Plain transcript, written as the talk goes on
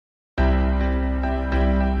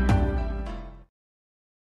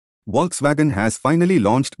Volkswagen has finally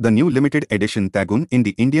launched the new limited edition Taigun in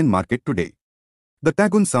the Indian market today. The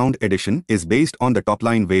Taigun Sound Edition is based on the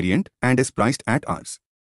top-line variant and is priced at Rs.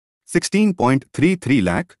 16.33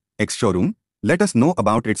 lakh, ex-showroom. Let us know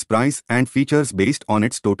about its price and features based on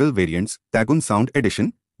its total variants. Taigun Sound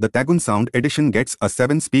Edition. The Taigun Sound Edition gets a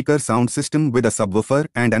 7-speaker sound system with a subwoofer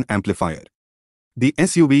and an amplifier. The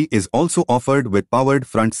SUV is also offered with powered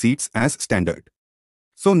front seats as standard.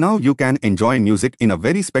 So now you can enjoy music in a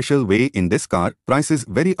very special way in this car. Prices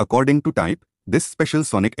vary according to type. This special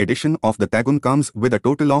Sonic edition of the Taigun comes with a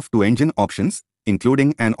total of 2 engine options,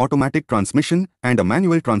 including an automatic transmission and a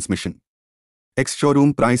manual transmission.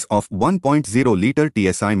 Ex-showroom price of 1.0-litre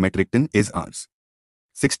TSI metric ton is Rs.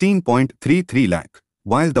 16.33 lakh,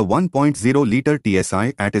 while the 1.0-litre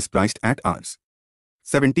TSI is priced at Rs.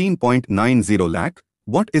 17.90 lakh.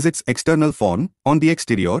 What is its external form? On the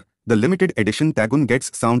exterior, the limited edition Taigun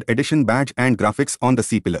gets Sound Edition badge and graphics on the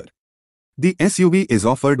C-pillar. The SUV is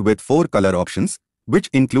offered with 4 color options, which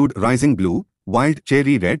include Rising Blue, Wild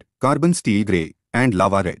Cherry Red, Carbon Steel Grey, and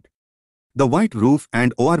Lava Red. The white roof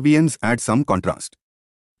and ORVMs add some contrast.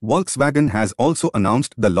 Volkswagen has also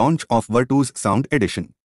announced the launch of Virtus Sound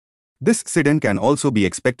Edition. This sedan can also be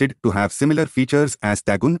expected to have similar features as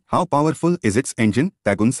Taigun. How powerful is its engine?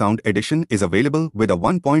 Taigun Sound Edition is available with a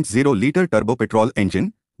 1.0-litre turbo petrol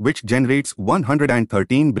engine, which generates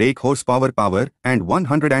 113 brake horsepower and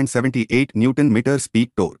 178 Nm peak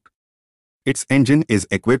torque. Its engine is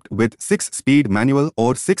equipped with 6-speed manual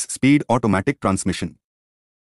or 6-speed automatic transmission.